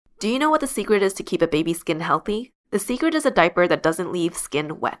Do you know what the secret is to keep a baby's skin healthy? The secret is a diaper that doesn't leave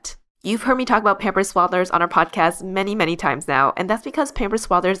skin wet. You've heard me talk about Pampers Swaddlers on our podcast many times now, and that's because Pampers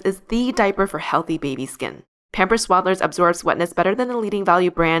Swaddlers is the diaper for healthy baby skin. Pampers Swaddlers absorbs wetness better than the leading value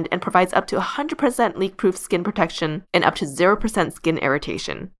brand and provides up to 100% leak-proof skin protection and up to 0% skin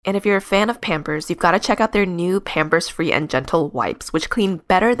irritation. And if you're a fan of Pampers, you've got to check out their new Pampers Free and Gentle wipes, which clean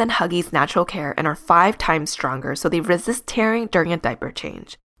better than Huggies Natural Care and are 5 times stronger, so they resist tearing during a diaper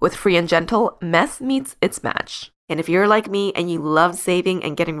change. With Free and Gentle, mess meets its match. And if you're like me and you love saving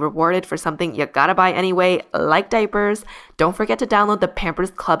and getting rewarded for something you gotta buy anyway, like diapers, don't forget to download the Pampers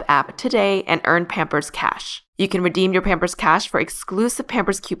Club app today and earn Pampers Cash. You can redeem your Pampers Cash for exclusive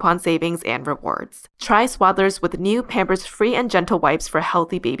Pampers coupon savings and rewards. Try Swaddlers with new Pampers Free and Gentle wipes for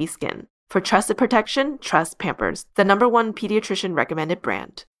healthy baby skin. For trusted protection, trust Pampers, the #1 pediatrician recommended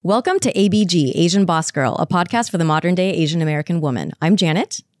brand. Welcome to ABG, Asian Boss Girl, a podcast for the modern day Asian American woman. I'm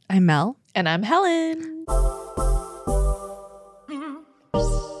Janet. I'm Mel. And I'm Helen.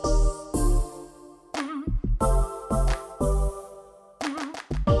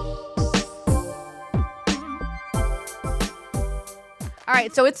 All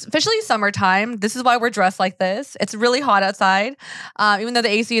right, so it's officially summertime. This is why we're dressed like this. It's really hot outside, even though the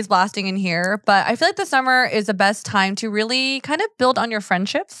AC is blasting in here. But I feel like the summer is the best time to really kind of build on your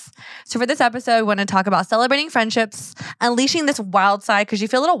friendships. So for this episode, we want to talk about celebrating friendships, unleashing this wild side, because you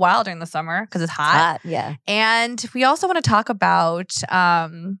feel a little wild during the summer because it's hot. Yeah. And we also want to talk about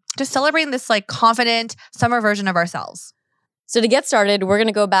just celebrating this like confident summer version of ourselves. So to get started, we're going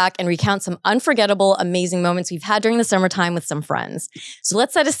to go back and recount some unforgettable, amazing moments we've had during the summertime with some friends. So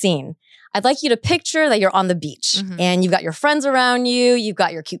let's set a scene. I'd like you to picture that you're on the beach and you've got your friends around you. You've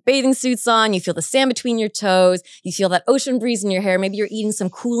got your cute bathing suits on. You feel the sand between your toes. You feel that ocean breeze in your hair. Maybe you're eating some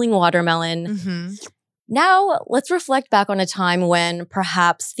cooling watermelon. Now, let's reflect back on a time when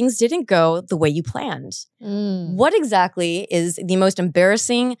perhaps things didn't go the way you planned. What exactly is the most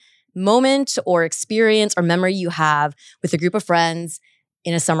embarrassing moment or experience or memory you have with a group of friends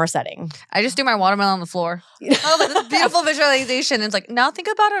in a summer setting? I just do my watermelon on the floor. Oh, like this beautiful visualization. And it's like, now think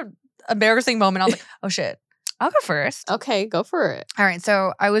about an embarrassing moment. I was like, oh shit, I'll go first. Okay, go for it. All right,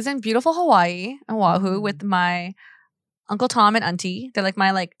 so I was in beautiful Hawaii, Oahu, with my Uncle Tom and Auntie. They're like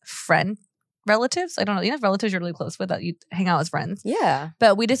my friend relatives. I don't know. You know, relatives you're really close with that you hang out as friends. Yeah.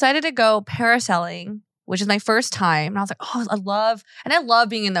 But we decided to go parasailing, which is my first time. And I was like, oh, I love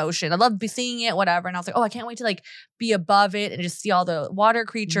being in the ocean. I love seeing it, whatever. And I was like, oh, I can't wait to be above it and just see all the water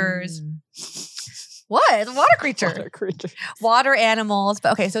creatures. What? It's a water creature. Water creature. Water animals.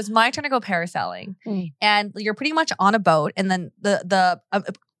 But okay, so it's my turn to go parasailing. And you're pretty much on a boat. And then the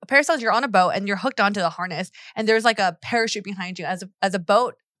parasailing, you're on a boat and you're hooked onto the harness. And there's like a parachute behind you. As a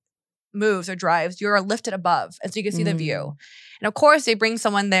boat moves or drives, you're lifted above. And so you can see the view. And of course, they bring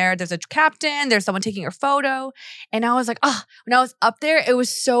someone there. There's a captain. There's someone taking your photo. And I was like, when I was up there, it was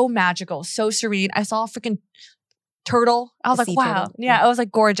so magical, so serene. I saw a freaking turtle. I was like, wow. Turtle. Yeah, it was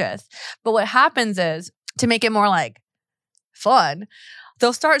gorgeous. But what happens is, to make it more fun,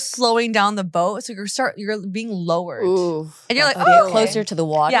 they'll start slowing down the boat. So you're being lowered. Ooh. And you're like, closer to the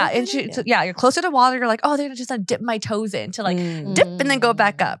water. Yeah, and you're closer to water. You're like, oh, they're just gonna dip my toes in to dip and then go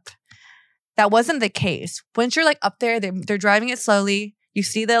back up. That wasn't the case. Once you're up there, they're driving it slowly. You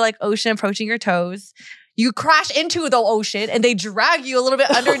see the ocean approaching your toes. You crash into the ocean and they drag you a little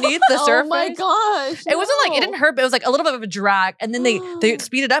bit underneath the surface. Oh my gosh. It wasn't it didn't hurt, but it was a little bit of a drag. And then they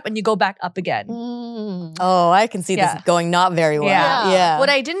speed it up and you go back up again. Oh, I can see this going not very well. Yeah. What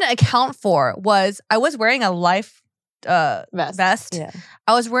I didn't account for was I was wearing a life vest. Yeah.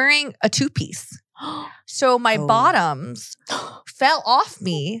 I was wearing a 2-piece. So my bottoms fell off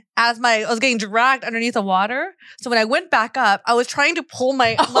me as I was getting dragged underneath the water. So when I went back up, I was trying to pull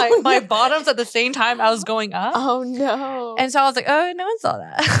my bottoms at the same time I was going up. Oh no. And so I was like, oh, no one saw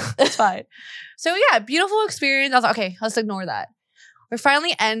that. It's fine. So yeah, beautiful experience. I was like, okay, let's ignore that. We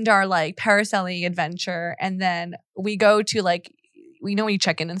finally end our parasailing adventure. And then we go to when you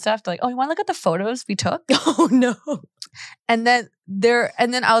check in and stuff, they're like, oh, you want to look at the photos we took? Oh no. And then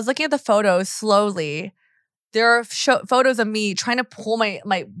I was looking at the photos slowly. There are photos of me trying to pull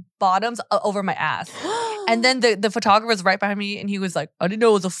my bottoms over my ass. And then the photographer was right behind me and he was like, I didn't know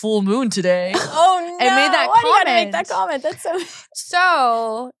it was a full moon today. Oh no. And made that Why comment. do you gotta make that comment? That's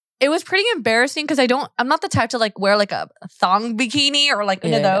So it was pretty embarrassing because I'm not the type to wear a thong bikini or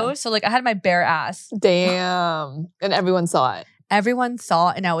one of those. So I had my bare ass. Damn. And everyone saw it. everyone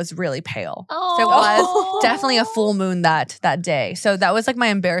saw and I was really pale. Oh. So it was definitely a full moon that day. So that was like my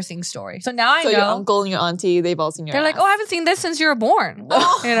embarrassing story. So now I So know. your uncle and your auntie, they've all seen your They're like, ass. oh, I haven't seen this since you were born.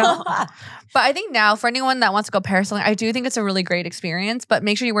 You know? But I think now for anyone that wants to go parasailing, I do think it's a really great experience, but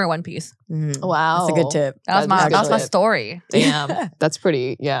make sure you wear one piece. Wow. That's a good tip. That was my Actually. story. Damn. That's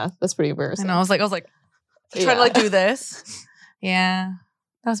pretty I embarrassing. know. I was like trying Yeah. to like do this. Yeah.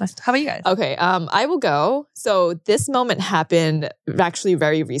 That was my How about you guys? Okay, I will go. So this moment happened actually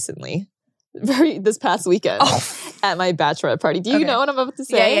very recently. This past weekend at my bachelorette party. Do you Okay. know what I'm about to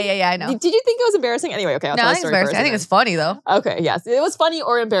say? Yeah, I know. Did you think it was embarrassing? Anyway, okay, I'll No, tell I the think it's story embarrassing. first. I think it's funny though. Okay, yes. It was funny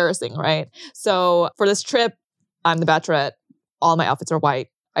or embarrassing, right? So for this trip, I'm the bachelorette. All my outfits are white.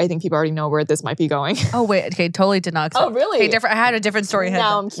 I think people already know where this might be going. Oh wait, okay, totally did not expect. Oh, really? Okay, different. I had a different story. ahead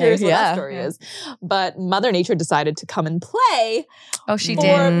Now then. I'm curious what Yeah. that story is. But Mother Nature decided to come and play Oh, she for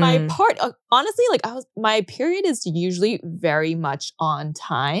did. my part. Honestly, like my period is usually very much on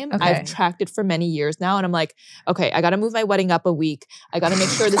time. Okay. I've tracked it for many years now, and I'm like, okay, I got to move my wedding up a week. I got to make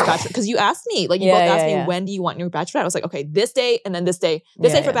sure this bachelor, because you asked me, like you both asked me, when do you want your bachelorette? I was like, okay, this day and then this day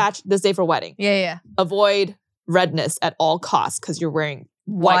for batch, this day for wedding. Yeah. Avoid redness at all costs because you're wearing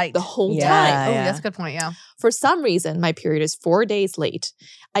white the whole Yeah. time. Oh, that's a good point. Yeah. For some reason, my period is 4 days late.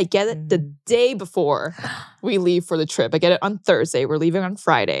 I get it the day before we leave for the trip. I get it on Thursday. We're leaving on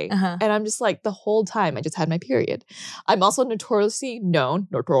Friday. Uh-huh. And I'm just like, the whole time I just had my period. I'm also notoriously,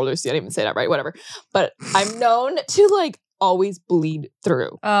 I didn't even say that right, whatever. But I'm known to like always bleed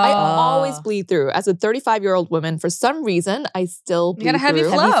through. I always bleed through. As a 35-year-old woman, for some reason, I still bleed You got a heavy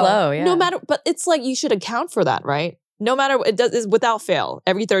through. flow. Heavy flow, yeah. No matter, but it's like you should account for that, right? No matter what, is without fail.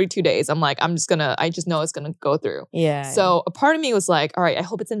 Every 32 days, I'm like, I just know it's gonna go through. Yeah. So a part of me was like, all right, I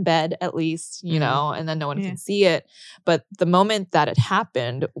hope it's in bed at least, you know, and then no one can see it. But the moment that it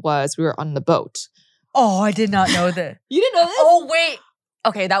happened was we were on the boat. Oh, I did not know that. You didn't know this? Oh, wait.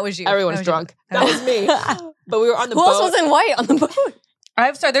 Okay, that was you. Everyone's That was drunk. you. That was me. But we were on the Who boat. else was in white on the boat?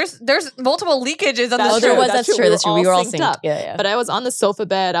 I'm sorry. There's multiple leakages on That's the true. show. That's true. That's true. We were all synced. up. Yeah. But I was on the sofa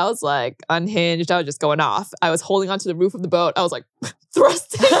bed. I was like unhinged. I was just going off. I was holding onto the roof of the boat. I was like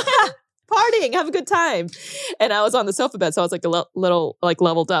thrusting, partying, have a good time. And I was on the sofa bed, so I was like a little like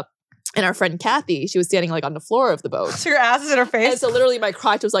leveled up. And our friend Kathy, she was standing like on the floor of the boat. So your ass is in her face. And so literally my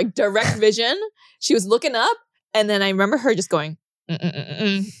crotch was like direct vision. She was looking up, and then I remember her just going.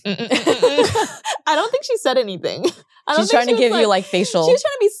 I don't think she said anything. She's trying to give you like facial. She was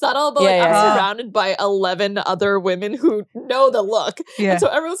trying to be subtle, but Yeah, I'm yeah. surrounded by 11 other women who know the look. Yeah. And so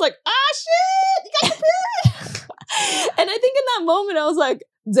everyone's like, shit, you got your period. And I think in that moment I was like,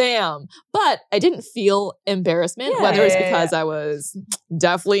 damn. But I didn't feel embarrassment, Yeah, whether it's yeah, because I was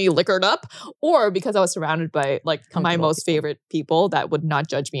definitely liquored up or because I was surrounded by like my Comfortable most people. favorite people that would not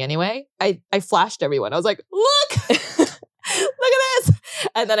judge me anyway. I flashed everyone. I was like, look. Look at this.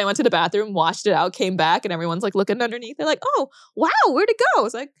 And then I went to the bathroom, washed it out, came back, and everyone's like looking underneath. They're like, oh, wow, where'd it go? I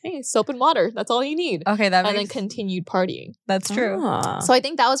was like, hey, soap and water. That's all you need. Okay, And then continued partying. that's true. Ah. So I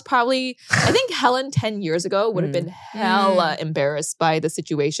think that was probably, I think Helen 10 years ago would have been hella embarrassed by the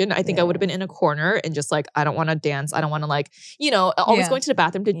situation. I think I would have been in a corner and just like, I don't want to dance. I don't want to like, always going to the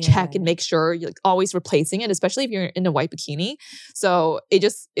bathroom to check and make sure you're like, always replacing it, especially if you're in a white bikini. So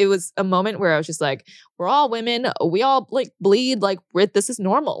it was a moment where I was just like, we're all women. We all like bleed. Like this is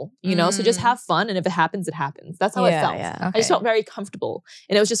normal, So just have fun. And if it happens, it happens. That's how it felt. Yeah. I just felt very comfortable.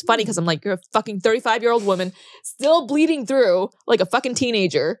 And it was just funny because I'm like, you're a fucking 35-year-old woman still bleeding through like a fucking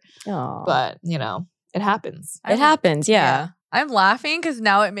teenager. Aw. But, it happens. It happens. Yeah. I'm laughing because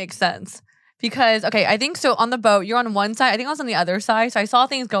now it makes sense. Because, okay, I think so on the boat, you're on one side. I think I was on the other side. So I saw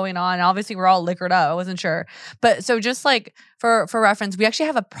things going on. And obviously, we're all liquored up. I wasn't sure. But so just like for reference, we actually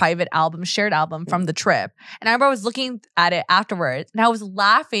have a private album, shared album from the trip. And I remember I was looking at it afterwards. And I was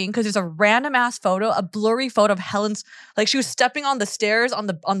laughing because there's a random ass photo, a blurry photo of Helen's, like she was stepping on the stairs on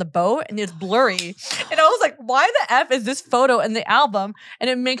the boat. And it's blurry. And I was like, why the F is this photo in the album? And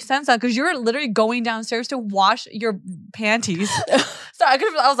it makes sense now because you're literally going downstairs to wash your panties. So I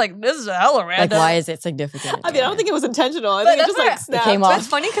was like, this is hella random. Like, why is it significant? I mean, I don't think it was intentional. I But think it just that's like what- snapped. It came But off. it's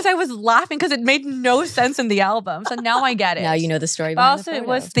funny because I was laughing because it made no sense in the album. So now I get it. Now you know the story But behind also the photo.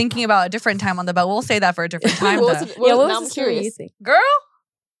 was thinking about a different time on the boat. We'll say that for a different time. What though. was it- Yeah, what now was I'm the story you curious. think? Girl,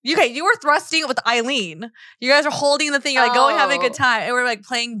 you were thrusting it with Eileen. You guys are holding the thing. You're like going having a good time. And we're like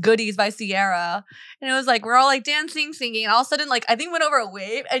playing Goodies by Sierra. And it was like, we're all like dancing, singing. And all of a sudden, like, I think we went over a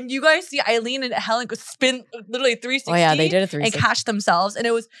wave. And you guys see Eileen and Helen go spin literally 360. Oh, yeah, they did a And 360. catch themselves. And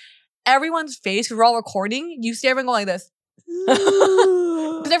it was everyone's face, because we're all recording. You see everyone going like this.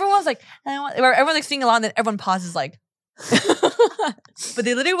 Because everyone's like, everyone's like singing along. Then everyone pauses like, But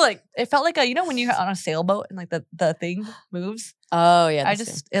they literally were like, it felt like you know when you're on a sailboat and like the thing moves. Oh yeah.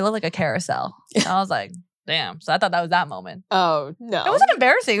 It looked like a carousel. And I was like, damn. So I thought that was that moment. Oh no, It wasn't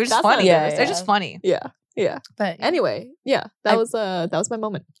embarrassing. It was just That's not funny. Yeah, It was just funny. Yeah. But Anyway, that was my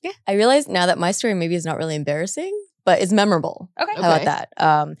moment. I realize now that my story maybe is not really embarrassing, but it's memorable. Okay. How about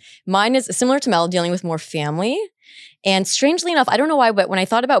that? Mine is similar to Mel, dealing with more family. And strangely enough, I don't know why, but when I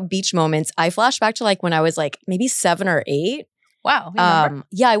thought about beach moments, I flashed back to like when I was like maybe 7 or 8. Wow. You remember?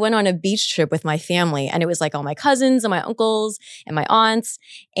 Yeah, I went on a beach trip with my family, and it was like all my cousins and my uncles and my aunts.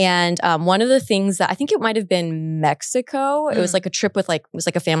 And one of the things that I think it might have been Mexico, it was like a trip with like, it was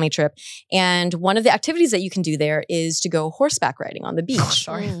like a family trip. And one of the activities that you can do there is to go horseback riding on the beach.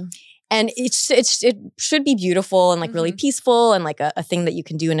 Sorry. And it should be beautiful and like really peaceful and like a thing that you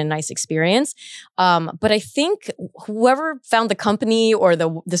can do in a nice experience. But I think whoever found the company or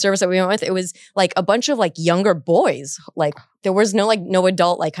the service that we went with, it was like a bunch of like younger boys. Like there was no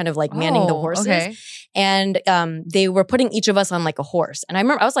adult like kind of like manning the horses. Okay. And they were putting each of us on like a horse. And I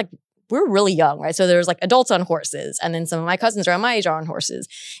remember I was like, we were really young, right? So there was like adults on horses, and then some of my cousins around my age are on horses.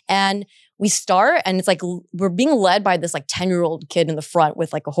 And we start, and it's like we're being led by this like 10-year-old kid in the front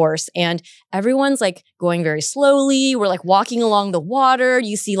with like a horse, and everyone's like going very slowly. We're like walking along the water.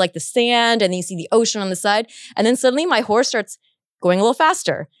 You see like the sand, and then you see the ocean on the side. And then suddenly my horse starts going a little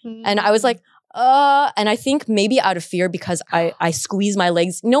faster. And I was like, and I think maybe out of fear because I squeeze my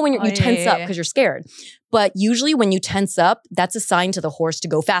legs. You know, when you tense up because you're scared. But usually when you tense up, that's a sign to the horse to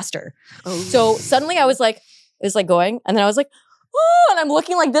go faster. Oh. So suddenly I was like, it was like going, and then I was like, oh, and I'm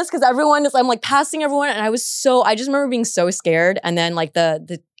looking like this because I'm like passing everyone. And I just remember being so scared. And then like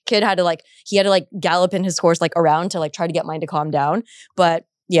the kid had to gallop in his horse like around to like try to get mine to calm down. But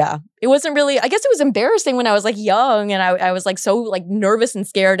yeah, it wasn't really, I guess it was embarrassing when I was like young and I was like so like nervous and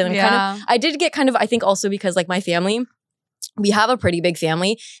scared. And I did get kind of, I think also because like my family, we have a pretty big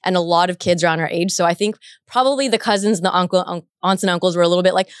family and a lot of kids around our age. So I think probably the cousins and the aunts and uncles were a little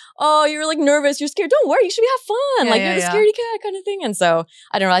bit like, oh, you're like nervous, you're scared. Don't worry, you should have fun. You're the scaredy cat kind of thing. And so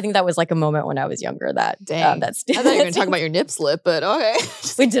I don't know. I think that was like a moment when I was younger that I thought you were going to talk about your nip slip, but okay.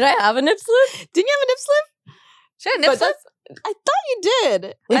 Wait, did I have a nip slip? Didn't you have a nip slip? She had a nip slip? I thought you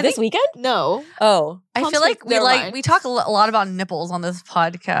did. This weekend? No. Oh. I feel like we talk a lot about nipples on this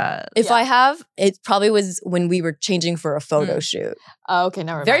podcast. If I have, it probably was when we were changing for a photo shoot. Oh, okay,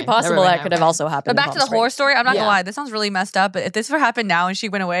 never mind. Very possible that could have also happened. But back to the horror story, I'm not gonna lie, this sounds really messed up. But if this were happened now and she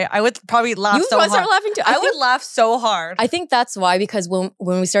went away, I would probably laugh so hard. You start laughing too. I would laugh so hard. I think that's why, because when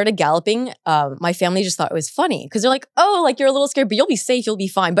we started galloping, my family just thought it was funny because they're like, oh, like you're a little scared, but you'll be safe, you'll be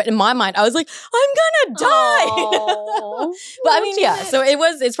fine. But in my mind, I was like, I'm gonna die. But I mean, yeah. So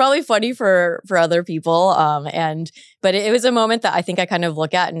it's probably funny for other people. But it was a moment that I think I kind of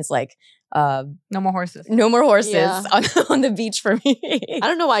look at and it's like, no more horses. No more horses on the beach for me. I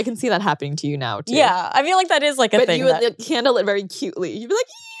don't know why I can see that happening to you now too. Yeah, I feel like that is like a thing. But you would handle it very cutely. You'd be like,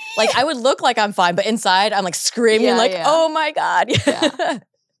 like I would look like I'm fine, but inside I'm like screaming oh my God. Yeah.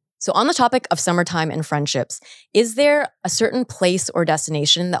 So on the topic of summertime and friendships, is there a certain place or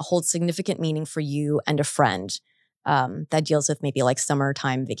destination that holds significant meaning for you and a friend that deals with maybe like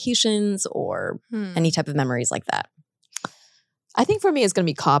summertime vacations or any type of memories like that? I think for me, it's going to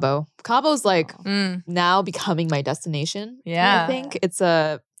be Cabo. Cabo's like now becoming my destination. Yeah. I think it's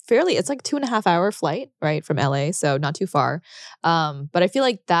like 2.5 hour flight, right, from LA. So not too far. But I feel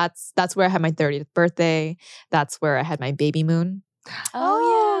like that's where I had my 30th birthday. That's where I had my baby moon.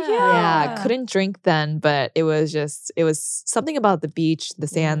 Oh, yeah. Yeah. Couldn't drink then, but it was something about the beach, the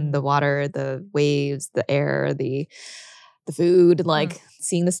sand, the water, the waves, the air, the food, like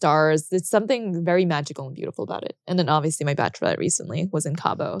seeing the stars. It's something very magical and beautiful about it. And then obviously my bachelorette recently was in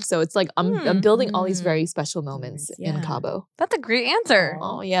Cabo. So it's like I'm building all these very special moments in Cabo. That's a great answer.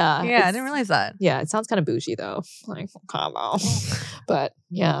 Oh, yeah. Yeah, I didn't realize that. Yeah, it sounds kind of bougie though. Like Cabo. But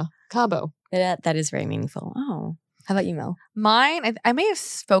yeah, Cabo. That is very meaningful. Oh. How about you, Mel? Mine, I may have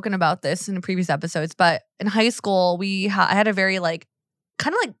spoken about this in the previous episodes, but in high school, I had a very like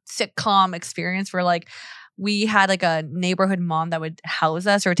kind of like sitcom experience where like we had like a neighborhood mom that would house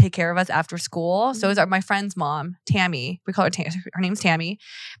us or take care of us after school. So it was my friend's mom, Tammy. We call her her name's Tammy.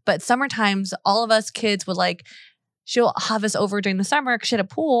 But summertimes, all of us kids would like, she'll have us over during the summer because she had a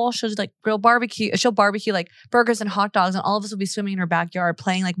pool. She'll just like grill barbecue. She'll barbecue like burgers and hot dogs, and all of us will be swimming in her backyard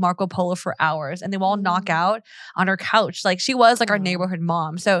playing like Marco Polo for hours. And they will all knock out on her couch. Like she was like our neighborhood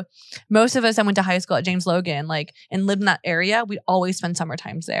mom. So most of us that went to high school at James Logan, like and lived in that area, we'd always spend summer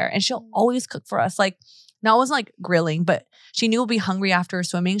times there. And she'll always cook for us. Like Now it wasn't like grilling, but she knew we'll be hungry after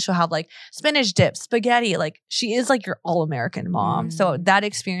swimming. She'll have like spinach dip, spaghetti. Like she is like your all-American mom. So that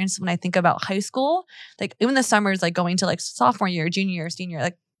experience, when I think about high school, like even the summers, like going to like sophomore year, junior year, senior year,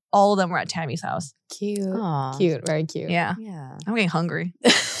 like all of them were at Tammy's house. Cute. Aw. Cute. Very cute. Yeah. Yeah. I'm getting hungry.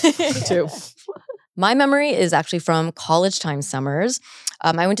 Me too. My memory is actually from college time summers.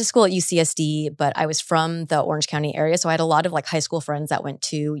 I went to school at UCSD, but I was from the Orange County area. So I had a lot of like high school friends that went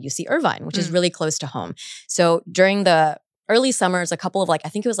to UC Irvine, which is really close to home. So during the early summers, a couple of like, I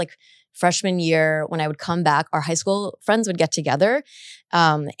think it was like freshman year when I would come back, our high school friends would get together.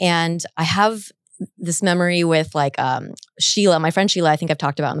 And I have this memory with like Sheila, my friend Sheila, I think I've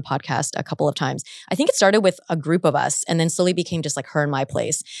talked about on the podcast a couple of times. I think it started with a group of us and then slowly became just like her and my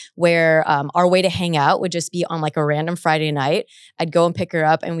place, where our way to hang out would just be on like a random Friday night. I'd go and pick her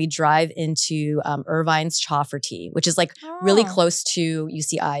up and we'd drive into Irvine's Chaw for Tea, which is like really close to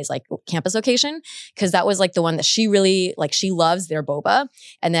UCI's like campus location, because that was like the one that she really like, she loves their boba.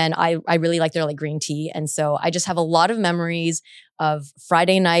 And then I really like their like green tea. And so I just have a lot of memories of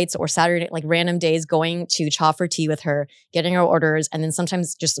Friday nights or Saturday, like random days, going to Chaw for Tea with her, getting our orders. And then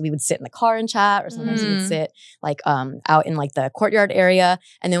sometimes just we would sit in the car and chat, or sometimes we would sit like out in like the courtyard area.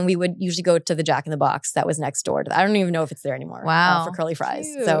 And then we would usually go to the Jack in the Box that was next door. I don't even know if it's there anymore. Wow. For curly fries.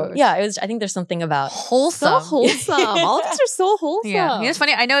 Cute. So yeah, it was, I think there's something about Wholesome. So wholesome. All of these are so wholesome. Yeah. You know, it's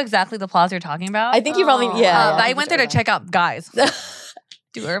funny. I know exactly the plaza you're talking about. I think you probably, yeah. But I went there to check out guys.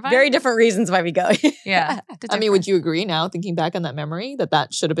 Do Irvine? Very different reasons why we go. Yeah. I mean, would you agree now, thinking back on that memory,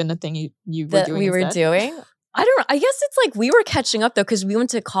 that should have been the thing you were that doing we were instead? doing? I don't know. I guess it's like we were catching up though, because we went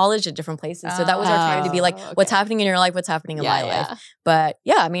to college at different places. So that was our time to be like, what's happening in your life? What's happening in my life? But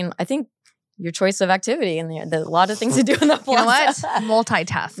yeah, I mean, I think your choice of activity and there's a lot of things to do in the plaza. You know what?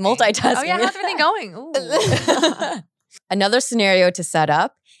 Multitasking. Multitasking. Oh yeah, how's everything going? Ooh. Another scenario to set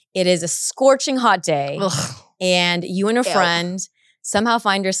up. It is a scorching hot day Ugh. and you and a friend somehow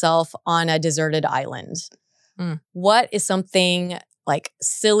find yourself on a deserted island. What is something like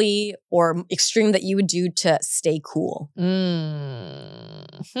silly or extreme that you would do to stay cool? You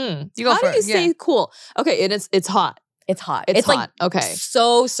go How do first. you stay cool? Okay, it's hot. It's hot. It's like hot. Okay.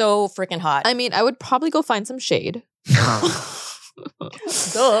 so freaking hot. I mean, I would probably go find some shade. I'd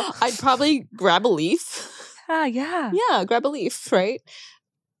probably grab a leaf. Yeah. Yeah, grab a leaf, right?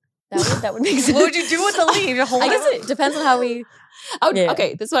 That would make sense. What would you do with the leaf? You hold I guess it depends on how we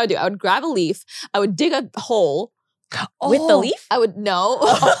Okay, this is what I would do. I would grab a leaf. I would dig a hole. with the leaf. I would no.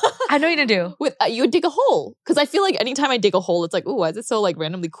 I know what you're gonna do. With you would dig a hole, because I feel like anytime I dig a hole, it's like, ooh, why is it so like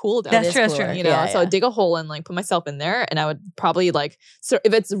randomly cool down That's there? true. That's true. You know, so I'd dig a hole and like put myself in there, and I would probably like, so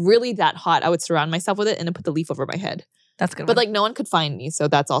if it's really that hot, I would surround myself with it and then put the leaf over my head. That's good. But like no one could find me, so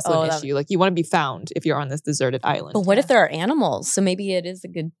that's also an issue. Like you want to be found if you're on this deserted island. But what if there are animals? So maybe it is a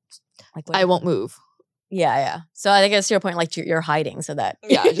good. Like I won't move. Yeah. So I guess to your point, like you're hiding, so that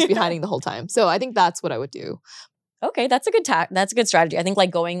Yeah, I'd just be hiding the whole time. So I think that's what I would do. Okay, that's a good that's a good strategy. I think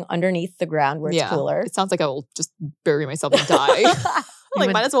like going underneath the ground where it's cooler. It sounds like I will just bury myself and die.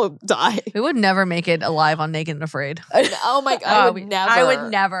 Like might as well die. we would never make it alive on Naked and Afraid. Oh my god, I would never. I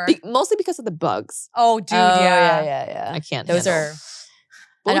would never. Mostly because of the bugs. Oh, dude, yeah. I can't. Those handle. are.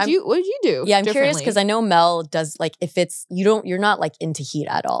 What would you do? Yeah, I'm curious because I know Mel does like if it's you're not like into heat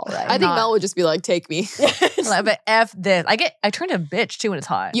at all, right? I think Mel would just be like, take me. But F this. I turn into a bitch too when it's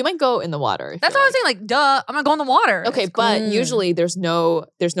hot. You might go in the water. That's what I was saying. Like, duh, I'm gonna go in the water. Okay, but usually there's no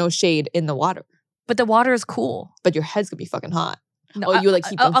shade in the water. But the water is cool. But your head's gonna be fucking hot. No, you like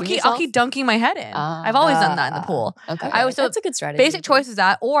keep dunking I'll keep dunking my head in. I've always done that in the pool. Okay. That's a good strategy. Basic choice is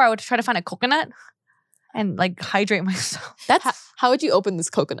that, or I would try to find a coconut and like hydrate myself. How would you open this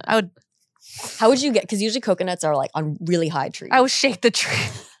coconut? How would you get? Because usually coconuts are like on really high trees. I would shake the tree.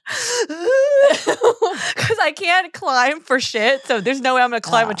 Because I can't climb for shit, so there's no way I'm gonna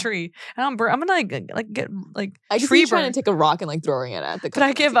climb a tree. And I'm gonna like get like I just tree be trying burn. to take a rock and like throwing it at the. But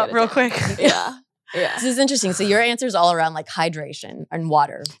I give up real quick. Yeah. This is interesting. So your answer is all around like hydration and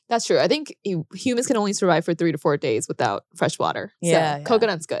water. That's true. I think humans can only survive for 3 to 4 days without fresh water. So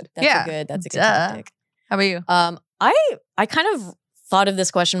coconut's good. That's a good tactic. How about you? I kind of thought of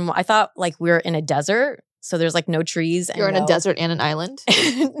this question. I thought like we're in a desert, so there's like no trees. You're in a desert and an island.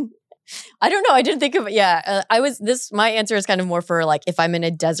 I don't know. I didn't think of it. Yeah, my answer is kind of more for like if I'm in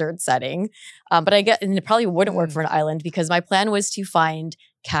a desert setting, but and it probably wouldn't work for an island because my plan was to find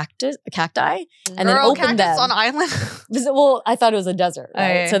cacti and then open them on island. Well, I thought it was a desert,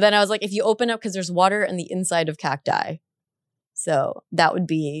 right? Okay. So then I was like, if you open up because there's water in the inside of cacti. So that would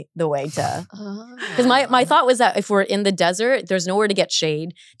be the way to. Because my thought was that if we're in the desert, there's nowhere to get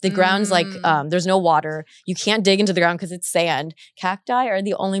shade. The ground's like there's no water. You can't dig into the ground because it's sand. Cacti are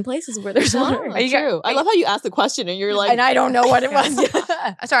the only places where there's water. True. I love how you asked the question and you're like, and I don't know what it was.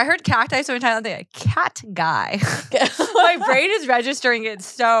 Sorry, I heard cacti so many times. I'm like, cat guy. My brain is registering it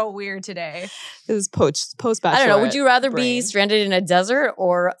so weird today. This is post-bachelorette. I don't know. Would you rather be stranded in a desert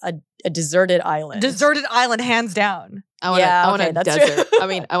or a deserted island? Deserted island, hands down. I want a desert.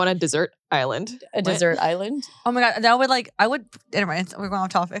 I want a desert island. A desert island? Oh my God. That would never mind. We're going off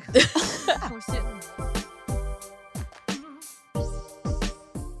topic.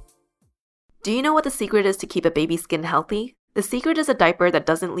 Do you know what the secret is to keep a baby's skin healthy? The secret is a diaper that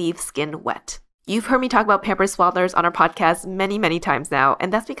doesn't leave skin wet. You've heard me talk about Pampers Swaddlers on our podcast many, many times now,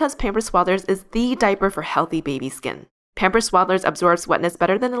 and that's because Pampers Swaddlers is the diaper for healthy baby skin. Pampers Swaddlers absorbs wetness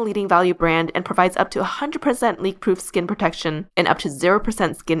better than the leading value brand and provides up to 100% leak-proof skin protection and up to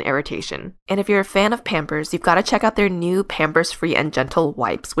 0% skin irritation. And if you're a fan of Pampers, you've got to check out their new Pampers Free and Gentle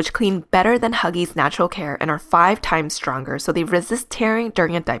wipes, which clean better than Huggies Natural Care and are 5 times stronger, so they resist tearing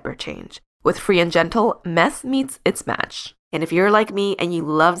during a diaper change. With Free and Gentle, mess meets its match. And if you're like me and you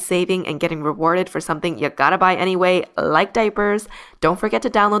love saving and getting rewarded for something you gotta buy anyway, like diapers, don't forget to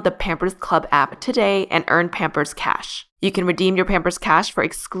download the Pampers Club app today and earn Pampers Cash. You can redeem your Pampers Cash for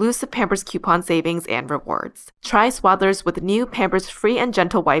exclusive Pampers coupon savings and rewards. Try Swaddlers with new Pampers Free and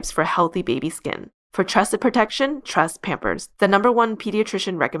Gentle wipes for healthy baby skin. For trusted protection, trust Pampers, the #1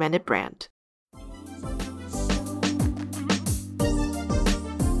 pediatrician recommended brand.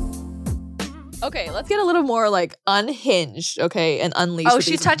 Okay, let's get a little more like unhinged, okay, and unleashed. Oh,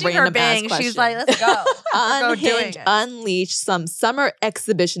 she's touching her bang. She's like, let's go. Unhinged, unleash some summer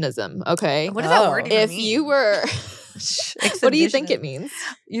exhibitionism, okay? What does that word even mean? If you were... What do you think it means?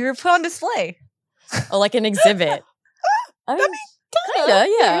 You're put on display. Oh, like an exhibit. I mean, kinda,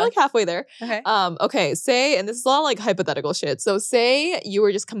 yeah. You're like halfway there. Okay. Okay, say, and this is all like hypothetical shit. So say you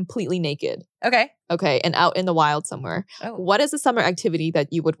were just completely naked. Okay. Okay, and out in the wild somewhere. Oh. What is a summer activity that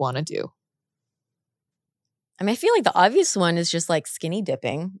you would want to do? I mean, I feel like the obvious one is just like skinny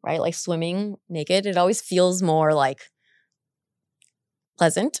dipping, right? Like swimming naked. It always feels more like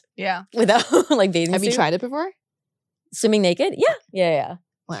pleasant. Yeah. Without like bathing Have suit. you tried it before? Swimming naked? Yeah.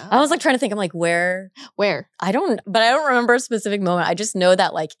 Wow. I was like trying to think, I'm like, where? I don't remember a specific moment. I just know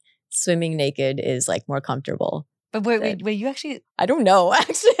that like swimming naked is like more comfortable. But wait, you actually... I don't know.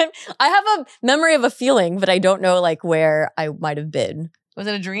 Actually, I have a memory of a feeling, but I don't know like where I might have been. Was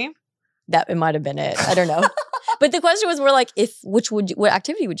it a dream? That it might have been it. I don't know. But the question was more like, what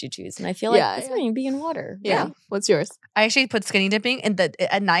activity would you choose? And I feel like be in water. Yeah. What's yours? I actually put skinny dipping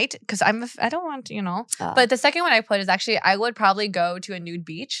at night because I don't want to, But the second one I put is actually I would probably go to a nude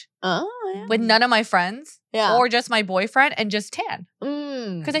beach with none of my friends or just my boyfriend and just tan.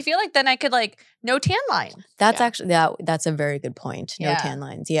 Because I feel like then I could like no tan line. That's actually that's a very good point. No tan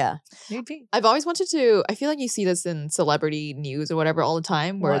lines. Yeah. Nude beach. I've always wanted to. I feel like you see this in celebrity news or whatever all the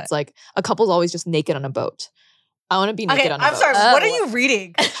time, where it's like a couple's always just naked on a boat. I want to be naked on a boat. I'm sorry. What are you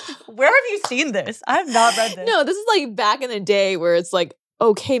reading? Where have you seen this? I have not read this. No, this is like back in the day where it's like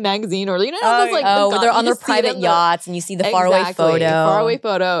OK Magazine or those like they're on their private yachts and you see the faraway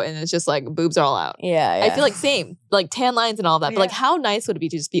photo, and it's just like boobs are all out. Yeah. I feel like same like tan lines and all that, but like how nice would it be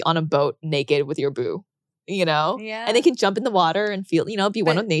to just be on a boat naked with your boo? Yeah. And they can jump in the water and feel, be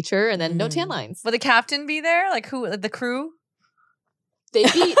one with nature, and then no tan lines. Would the captain be there? Like who? Like the crew? They'd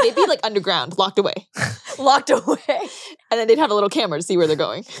be like underground, locked away. And then they'd have a little camera to see where they're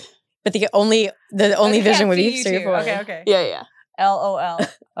going. But the only vision would be straightforward. Okay. Yeah. LOL.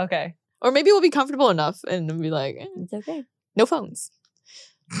 Okay. Or maybe we'll be comfortable enough and be like, it's okay. No phones.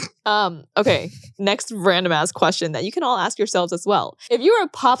 Okay. Next random ass question that you can all ask yourselves as well. If you were a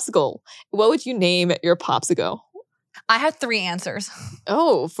popsicle, what would you name your popsicle? I have 3 answers.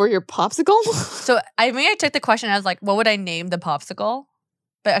 Oh, for your popsicle? So I took the question as like, what would I name the popsicle?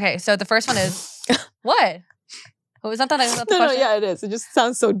 But okay, so the first one is what? Was that the question? No, yeah, it is. It just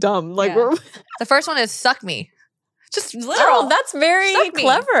sounds so dumb. Like the first one is suck me. Just literal. Oh, that's very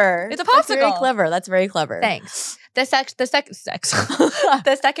clever. It's a popsicle. That's very clever. That's very clever. Thanks. The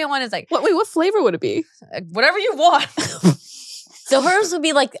second one is like wait, what flavor would it be? Whatever you want. So hers would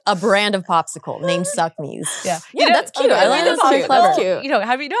be like a brand of popsicle named Suck Me's. Yeah, that's cute. I like that's very clever. That's cute.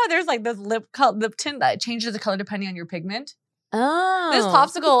 Have you know there's like this lip tint that changes the color depending on your pigment? Oh. This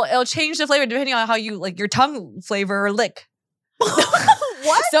popsicle, it'll change the flavor depending on how you like your tongue flavor or lick.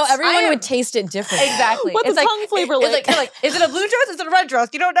 What? So everyone would taste it differently. Exactly. What's It's the tongue flavor it's like? you're like, is it a blue dress? Is it a red dress?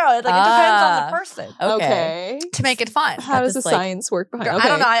 You don't know. It's like it depends on the person Okay. to make it fun. How does the this, like- science work behind? I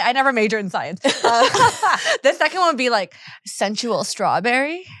don't know. I never majored in science. The second one would be like sensual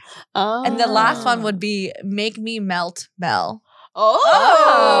strawberry, and the last one would be make me melt Mel.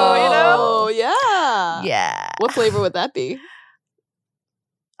 Oh, yeah. Yeah. What flavor would that be?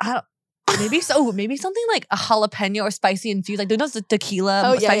 I don't. Maybe so. Maybe something like a jalapeno or spicy infused. Like those the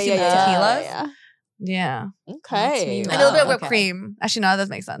tequila, spicy tequilas. Yeah. Okay. A little bit of whipped Okay. cream. Actually, no, that does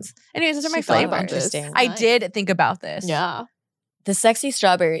make sense. Anyways, those are my She thought flavors. about this. Interesting. I Nice. did think about this. Yeah. The sexy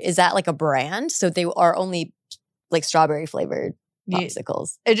strawberry, is that like a brand? So they are only like strawberry flavored Yeah.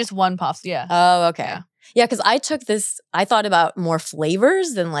 popsicles. It's just one pops. Yeah. Oh, okay. Yeah. Yeah, because I took this, I thought about more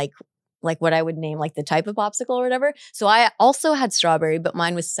flavors than like what I would name like the type of popsicle or whatever. So I also had strawberry, but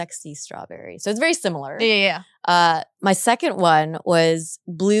mine was sexy strawberry. So it's very similar. Yeah. My second one was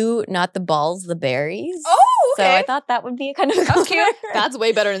blue, not the balls, the berries. Oh, So I thought that would be kind of a That's cute. That's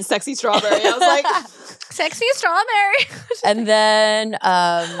way better than sexy strawberry. I was like, Sexy strawberry. And then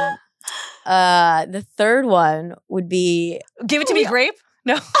the third one would be Give it to me, grape.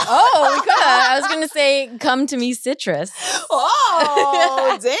 No. oh, we could. I was gonna say come to me citrus.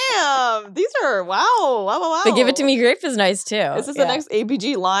 oh, damn. These are, wow. But give it to me grape is nice too. Is this Yeah. the next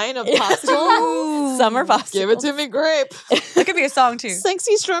ABG line of popsicle? Summer popsicle. Give it to me, grape. That could be a song too.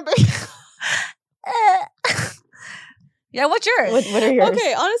 Sexy strawberry. Yeah, what's yours? What are yours?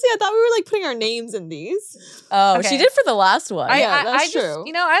 Okay, honestly, I thought we were like putting our names in these. Oh, Okay. she did for the last one. Yeah, that's just, true.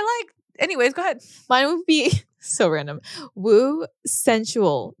 I like. Anyways, go ahead. Mine would be so random. Woo,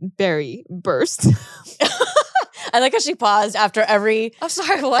 sensual, berry, burst. I like how she paused after every I'm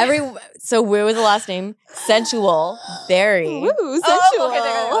sorry. What? so Woo is the last name. Sensual, berry. Woo, sensual. okay,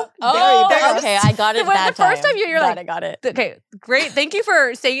 there we go. Oh, Berry, okay, I got it When that the first time you're Got like- it, got it. Okay, great. Thank you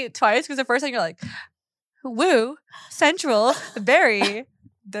for saying it twice because the first time you're like, woo, sensual, berry,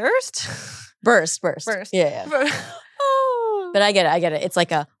 thirst. Burst. Burst. Yeah. Oh. But I get it. It's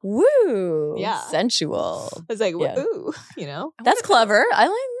like a woo. Yeah. Sensual. It's like, Yeah. woo, you know? That's clever. I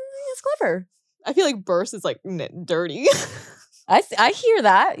like it's clever. I feel like burst is like dirty. I hear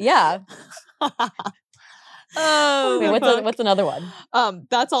that. Yeah. Oh, Wait, fuck. what's another one?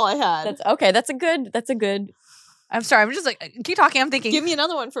 That's all I had. That's okay. That's a good. I'm sorry. I'm just like, keep talking. I'm thinking. Give me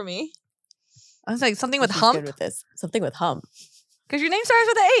another one for me. I was like, something with She's hump. good with this. Something with hump. Because your name starts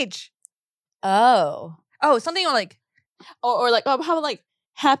with an H. Oh. Oh, something like, Or like, how about like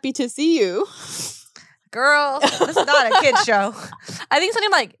happy to see you? girl, this is not a kid's show. I think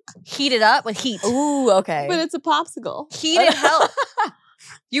something like heated up with heat. Ooh, okay. But it's a popsicle. Heated hell.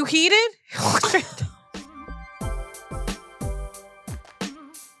 You heated?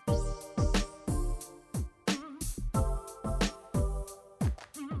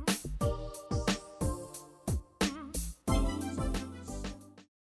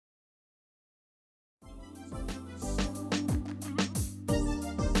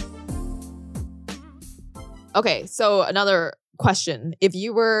 Okay, so another question. If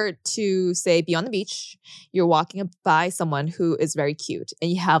you were to say be on the beach, you're walking by someone who is very cute, and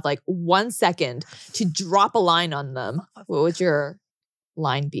you have like 1 second to drop a line on them, what would your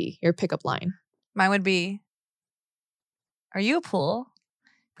line be? Your pickup line? Mine would be, are you a pool?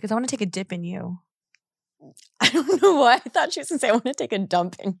 Because I want to take a dip in you. I don't know why I thought she was gonna say I want to take a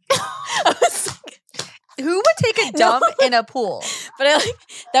dump in. I was like, Who would take a dump in a pool? but I like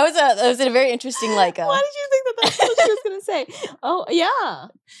that was a very interesting like. Why did you think that that's what she was gonna say? Oh yeah,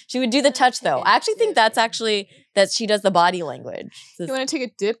 She would do the touch though. I actually think that's actually that she does the body language. you want to take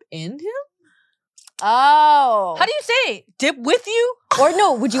a dip in him? Oh, How do you say dip with you? or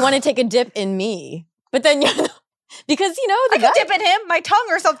no? Would you want to take a dip in me? But then you're because the I guy. could dip in him, my tongue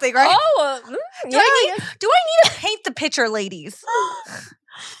or something, right? Oh, Do I need to paint the picture, ladies?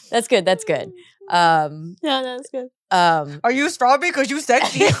 that's good. That's good. Yeah, that's good. Are you strawberry because you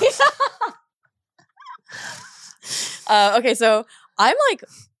sexy? Okay, so I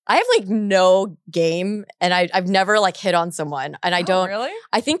have like no game, and I've never like hit on someone, and I don't. Really?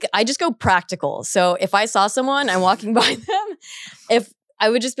 I think I just go practical. So if I saw someone, I'm walking by them. If I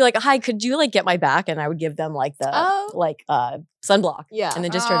would just be like, "Hi, could you like get my back?" and I would give them like the sunblock, Yeah. and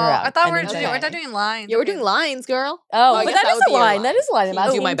then just turn around. I thought and we then were say doing, hi. we're not doing lines. Yeah, we're doing lines, girl. Oh, Well, I but guess that that is would a be your line. line. That is a line. I'm Can you do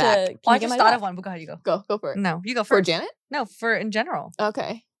asking my to- back? can Well, you I get just my thought back? of one, but go ahead, you go. Go for it. No, you go For first. Janet? No, for in general.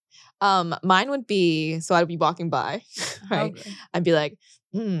 Okay. Mine would be, so I'd be walking by, right? Okay. I'd be like,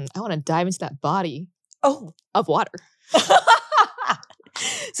 I want to dive into that body Oh, of water.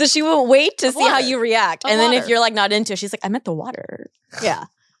 So she will wait to Of see how water. you react, Of and then if water. you're like not into it, she's like, "I meant the water." Yeah.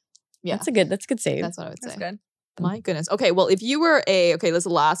 Yeah. That's a good save. That's what I would that's say. good. My goodness. Okay, well, if you were this is the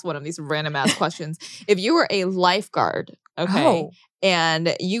last one of these random ass questions. If you were a lifeguard, okay,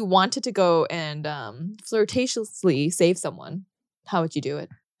 and you wanted to go and flirtatiously save someone, how would you do it?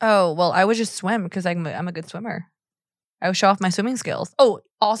 Oh, well, I would just swim because I'm a good swimmer. I would show off my swimming skills. Oh,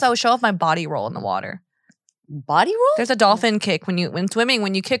 also I would show off my body roll in the water. Body roll? There's a dolphin kick when swimming,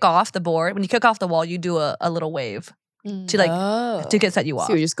 when you kick off the board, when you kick off the wall, you do a little wave to get set you off.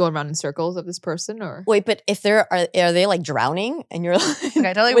 So you're just going around in circles of this person, or wait, but if are they like drowning and you're like, okay,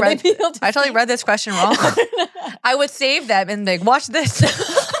 I totally read this question wrong. I would save them and like, watch this.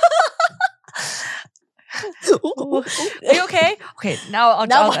 Are you okay? Okay, now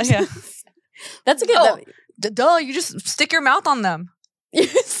yeah. That's a good. Duh, you just stick your mouth on them.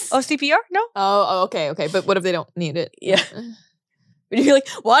 Oh, CPR? No? Oh, okay. But what if they don't need it? Yeah. Would you be like,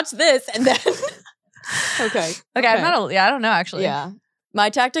 watch this, and then Okay. I'm not I don't know actually. Yeah. My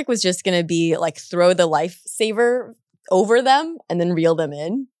tactic was just gonna be like throw the lifesaver over them and then reel them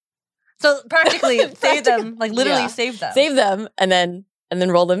in. So practically save them, like literally save them. Save them and then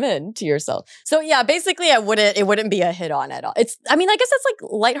roll them in to yourself. So yeah, basically it wouldn't be a hit on at all. I guess that's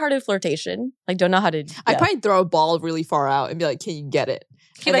like lighthearted flirtation. Like don't know how to I'd probably throw a ball really far out and be like, can you get it?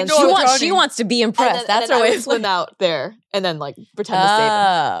 And then she wants to be impressed. That's her way of swim out there and then like pretend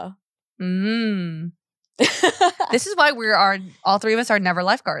to save him. This is why all three of us are never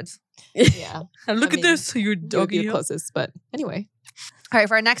lifeguards. Yeah. Look at this, you doggy. You're the closest, but anyway. All right,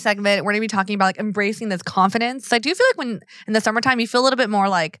 for our next segment, we're going to be talking about like embracing this confidence. So I do feel like when in the summertime, you feel a little bit more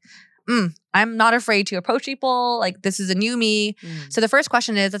like, I'm not afraid to approach people. Like this is a new me. So the first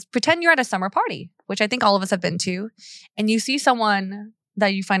question is, let's pretend you're at a summer party, which I think all of us have been to, and you see someone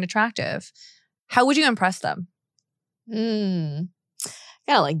that you find attractive. How would you impress them?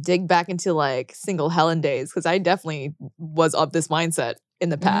 Gotta like dig back into like single Helen days because I definitely was of this mindset in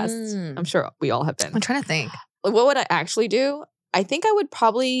the past. I'm sure we all have been. I'm trying to think. Like, what would I actually do? I think I would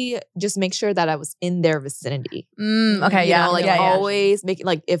probably just make sure that I was in their vicinity. Okay, you know, like always making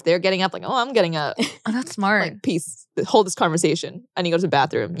like if they're getting up, like, oh, I'm getting up. Oh, that's smart. Like, peace. Hold this conversation. I need to go to the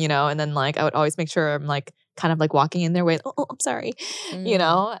bathroom, you know? And then like I would always make sure I'm like kind of like walking in their way. Oh, I'm sorry. You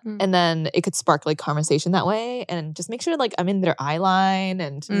know? And then it could spark like conversation that way. And just make sure like I'm in their eye line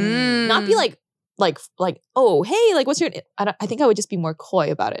and not be like, oh, hey, like, what's your, I think I would just be more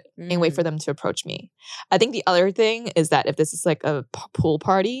coy about it and wait for them to approach me. I think the other thing is that if this is like a pool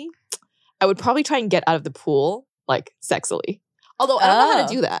party, I would probably try and get out of the pool, like, sexily. Although I don't know how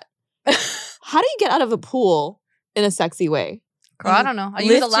to do that. How do you get out of a pool in a sexy way? Girl, I don't know. I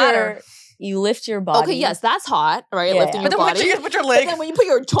use a ladder. You lift your body. Okay, yes, that's hot, right? Yeah, Lifting your body. You put your leg. But then when you put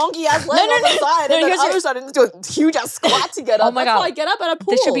your chunky ass leg on the side and then the other side and do a huge ass squat to get up. Oh my God. That's how I get up at a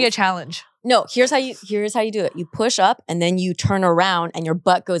pool. This should be a challenge. No, here's how you do it. You push up and then you turn around and your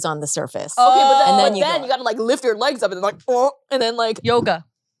butt goes on the surface. Okay, but then you gotta like lift your legs up and then like, and then like yoga.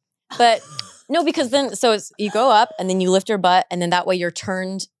 But no, because then you go up and then you lift your butt and then that way you're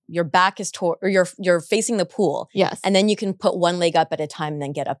turned. Your back is or you're facing the pool. Yes. And then you can put one leg up at a time and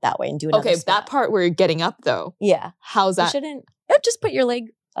then get up that way and do another squat. That part where you're getting up though. Yeah. How's that? You shouldn't. Just put your leg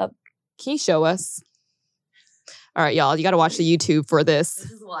up. Can you show us? All right, y'all. You got to watch the YouTube for this.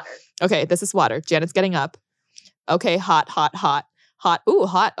 This is water. Okay, this is water. Janet's getting up. Okay, hot. Ooh,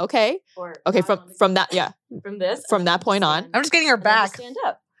 hot. Okay. Okay, from that, yeah. From that point on. I'm just getting her back. Stand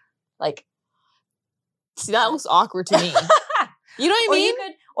up. Like. See, that looks awkward to me. You know what I mean?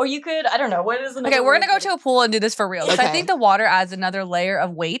 Or you could, I don't know. What is Okay, we're going to go to a pool and do this for real. Okay. I think the water adds another layer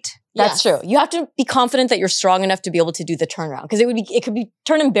of weight. That's true. You have to be confident that you're strong enough to be able to do the turnaround because it could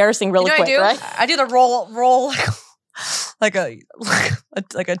turn embarrassing really quick, right? I do the roll like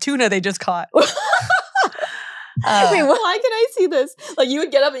a tuna they just caught. Wait, why can I see this? Like you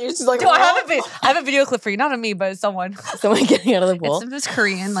would get up and you're just like, I have a video clip for you, not of me, but someone getting out of the pool. It's this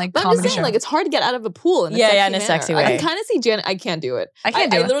Korean like but comedy I'm just saying, show. like it's hard to get out of a pool in a sexy manner. I can kind of see Janet. I can't do it. I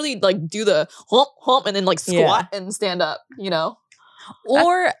literally like do the hump and then like squat and stand up. You know.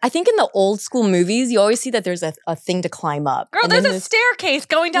 Or I think in the old school movies, you always see that there's a thing to climb up. Girl, there's a staircase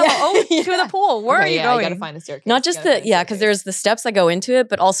going down to the pool. Where are you going? You gotta find a staircase. Not just because there's the steps that go into it,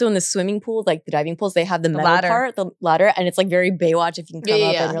 but also in the swimming pool, like the diving pools, they have the metal part, the ladder, and it's like very Baywatch if you can come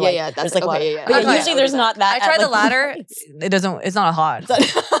up and you're like, that's like water. But usually there's not that. I tried the ladder. It's not hot.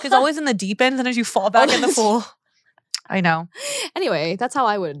 It's always in the deep end, and then you fall back in the pool. I know. Anyway, that's how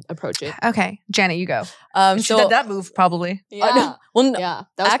I would approach it. Okay, Janet, you go. She did that move probably. Yeah. Well, that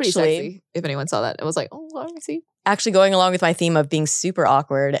was pretty sexy. If anyone saw that, it was like, oh, let me see. Actually, going along with my theme of being super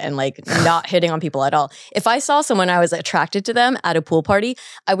awkward and like not hitting on people at all. If I saw someone I was attracted to them at a pool party,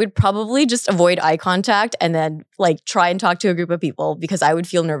 I would probably just avoid eye contact and then like try and talk to a group of people because I would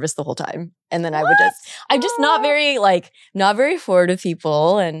feel nervous the whole time. And then I'm just not very forward with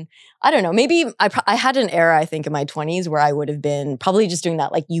people. And I don't know, maybe I had an era, I think, in my 20s where I would have been probably just doing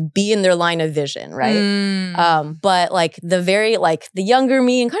that. Like you be in their line of vision, right? But like the younger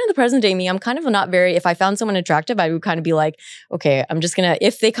me and kind of the present day me, I'm kind of not very, if I found someone attractive, I would kind of be like, okay, I'm just gonna,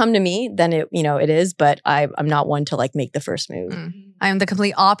 if they come to me, then it is, but I'm not one to like make the first move. I'm the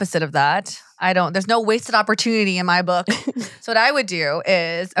complete opposite of that. There's no wasted opportunity in my book. So what I would do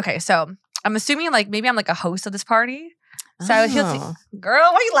is, okay, so I'm assuming like maybe I'm like a host of this party. So I would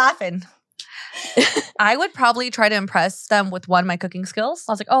girl, why are you laughing? I would probably try to impress them with one of my cooking skills.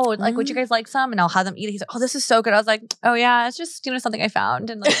 I was like, oh, like, would you guys like some? And I'll have them eat it. He's like, oh, this is so good. I was like, oh yeah, it's just, something I found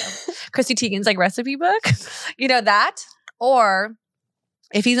in like Chrissy Teigen's like recipe book. That. Or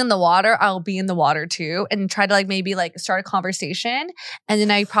if he's in the water, I'll be in the water too and try to like maybe like start a conversation. And then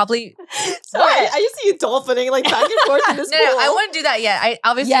I probably Sorry, I just see you dolphining like back and forth in this pool. No, I wouldn't do that yet. I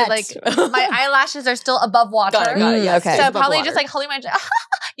obviously like my eyelashes are still above water. Got it, yes. Okay. So I'm probably just like holding my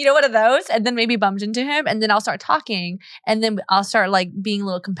one of those, and then maybe bumped into him, and then I'll start talking, and then I'll start like being a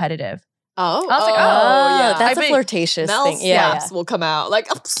little competitive. I was like, yeah. That's a flirtatious Mel's thing. Yeah, snaps will come out like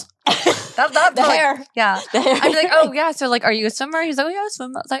The hair. Yeah. The hair. I'd be like, oh yeah, so like, are you a swimmer? He's like, oh yeah, I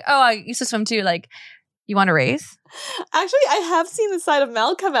swim. I was like, oh, I used to swim too. Like, you want to race? Actually, I have seen the side of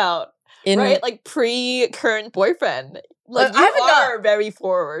Mel come out. Right? Like pre-current boyfriend. Like you are very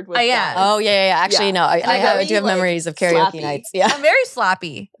forward with that. Oh, yeah. Actually, no. I do have memories of karaoke slappy. nights. Yeah. I'm very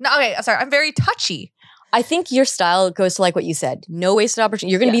slappy. No, okay, sorry. I'm very touchy. I think your style goes to like what you said. No wasted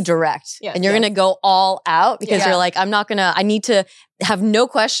opportunity. You're going to be direct. And you're going to go all out because you're like, I need to have no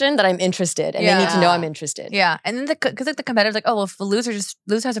question that I'm interested. And they need to know I'm interested. Yeah. And then because like the competitor's like, oh, well, if the loser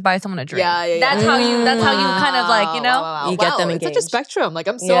has to buy someone a drink. Yeah. That's how you kind of like, you get them engaged. It's such a spectrum. Like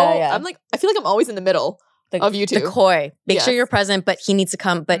I'm like, I feel like I'm always in the middle. Of you two. The coy. Make sure you're present, but he needs to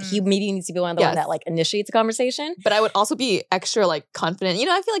come, but he maybe needs to be one of the one that like initiates a conversation. But I would also be extra like confident.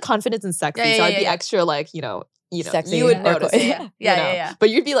 I feel like confidence and sexy. So I'd be extra like, sexy. You would notice. Yeah.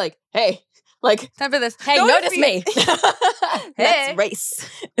 But you'd be like, hey, like time for this. Hey, notice me. Let's race.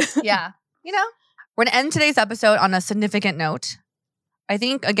 Yeah. We're gonna end today's episode on a significant note. I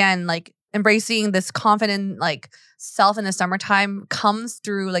think again, like embracing this confident like self in the summertime comes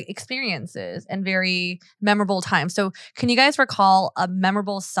through like experiences and very memorable times. So can you guys recall a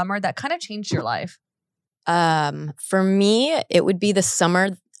memorable summer that kind of changed your life? For me, it would be the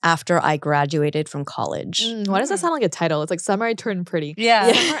summer after I graduated from college. Why does that sound like a title? It's like Summer I Turned Pretty.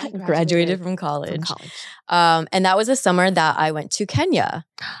 Yeah. Summer I graduated from college. And that was a summer that I went to Kenya.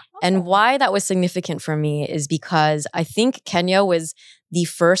 And why that was significant for me is because I think Kenya was the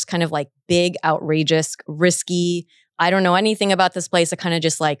first kind of like big, outrageous, risky, I don't know anything about this place. I kind of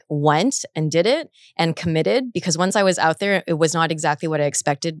just like went and did it and committed because once I was out there, it was not exactly what I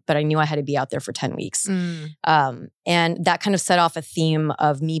expected, but I knew I had to be out there for 10 weeks. And that kind of set off a theme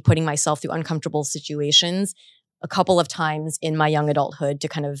of me putting myself through uncomfortable situations a couple of times in my young adulthood to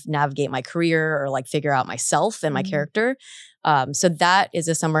kind of navigate my career or like figure out myself and my character. So that is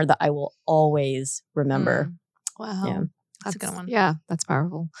a summer that I will always remember. Wow. Yeah. That's a good one. Yeah, that's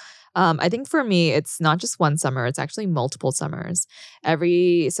powerful. I think for me, it's not just one summer, it's actually multiple summers. So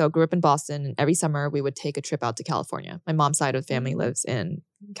I grew up in Boston, and every summer we would take a trip out to California. My mom's side of the family lives in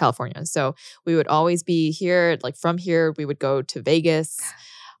California. So we would always be here. Like from here, we would go to Vegas.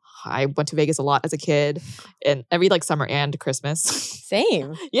 I went to Vegas a lot as a kid, and every like summer and Christmas.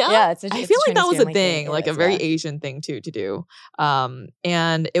 Same. Yeah. I feel like that was a thing, like a very bad. Asian thing to do.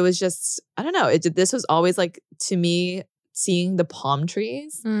 And it was just, I don't know. This was always like, to me, seeing the palm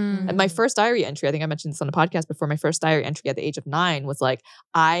trees. And my first diary entry, I think I mentioned this on the podcast before, my first diary entry at the age of 9 was like,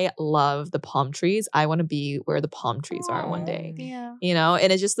 I love the palm trees. I want to be where the palm trees are one day. Yeah.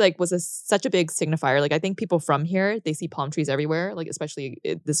 And it just like was such a big signifier. Like I think people from here, they see palm trees everywhere, like especially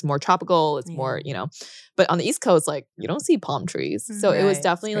this is more tropical, it's more, but on the East Coast, like you don't see palm trees. So it was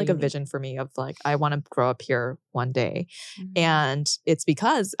definitely like a vision for me of like, I want to grow up here one day. And it's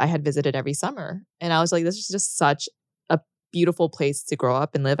because I had visited every summer and I was like, this is just such beautiful place to grow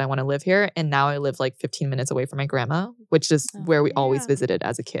up and live. I want to live here. And now I live like 15 minutes away from my grandma, which is where we always visited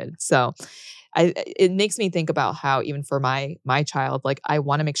as a kid. So it makes me think about how even for my child, like I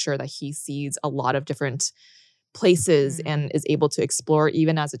want to make sure that he sees a lot of different places and is able to explore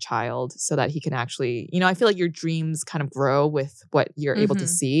even as a child so that he can actually, I feel like your dreams kind of grow with what you're able to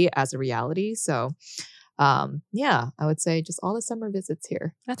see as a reality. So I would say just all the summer visits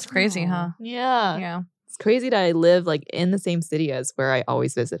here. That's crazy, huh? Yeah. It's crazy that I live like in the same city as where I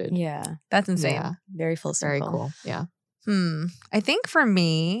always visited. Yeah. That's insane. Yeah. Very full circle. Very cool. Yeah. I think for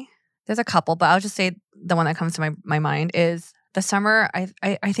me, there's a couple, but I'll just say the one that comes to my mind is the summer, I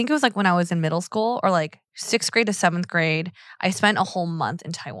think it was like when I was in middle school or like 6th grade to 7th grade, I spent a whole month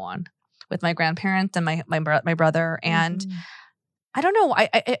in Taiwan with my grandparents and my brother. And I don't know,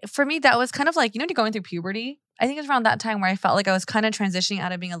 for me, that was kind of like, when you're going through puberty, I think it was around that time where I felt like I was kind of transitioning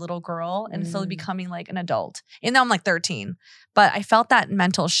out of being a little girl and slowly becoming like an adult. And now I'm like 13. But I felt that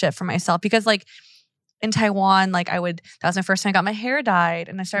mental shift for myself because like in Taiwan, like that was my first time I got my hair dyed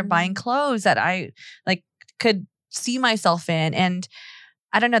and I started buying clothes that I like could see myself in. And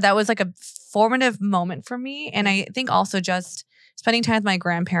I don't know, that was like a formative moment for me. And I think also just spending time with my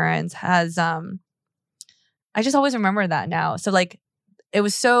grandparents has, I just always remember that now. So like, it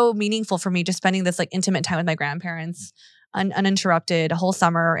was so meaningful for me just spending this like intimate time with my grandparents uninterrupted a whole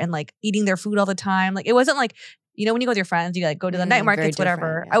summer and like eating their food all the time. Like it wasn't like, when you go with your friends, you like go to the night markets,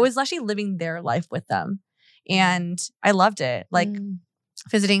 whatever. Yeah. I was actually living their life with them and I loved it. Like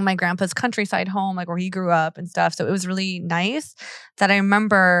visiting my grandpa's countryside home, like where he grew up and stuff. So it was really nice that I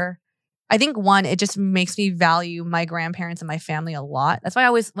remember. I think one, it just makes me value my grandparents and my family a lot. That's why I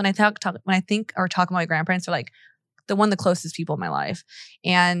always, when I talk about my grandparents, they're like the closest people in my life.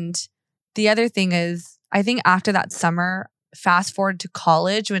 And the other thing is, I think after that summer, fast forward to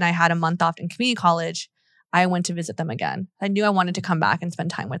college, when I had a month off in community college, I went to visit them again. I knew I wanted to come back and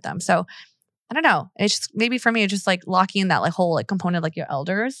spend time with them. So I don't know. It's just, maybe for me, it's just like locking in that like whole like component, like your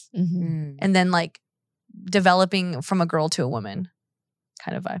elders, and then like developing from a girl to a woman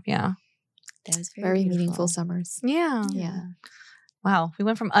kind of vibe. Yeah. That was very meaningful summers. Yeah. Yeah. Wow. We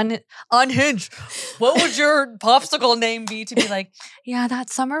went from unhinged. What would your popsicle name be to be like, yeah,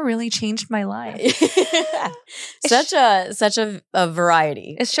 that summer really changed my life. Such a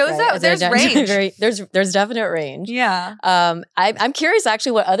variety. It shows that there's range. There's definite range. Yeah. I'm curious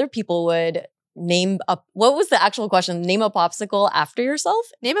actually what other people would name up. What was the actual question? Name a popsicle after yourself?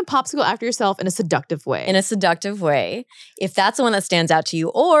 Name a popsicle after yourself in a seductive way. In a seductive way. If that's the one that stands out to you,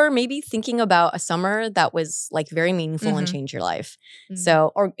 or maybe thinking about a summer that was like very meaningful and changed your life.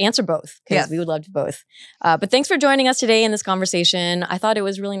 So, or answer both because we would love to both. But thanks for joining us today in this conversation. I thought it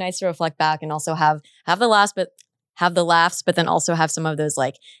was really nice to reflect back and also have the laughs, but then also have some of those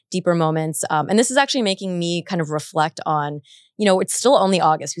like deeper moments. And this is actually making me kind of reflect on, it's still only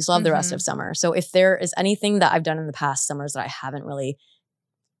August. We still have the rest of summer. So if there is anything that I've done in the past summers that I haven't really,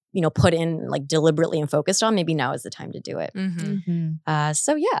 put in like deliberately and focused on, maybe now is the time to do it.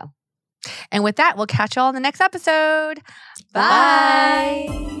 So yeah. And with that, we'll catch you all in the next episode.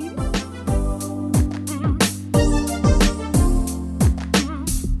 Bye.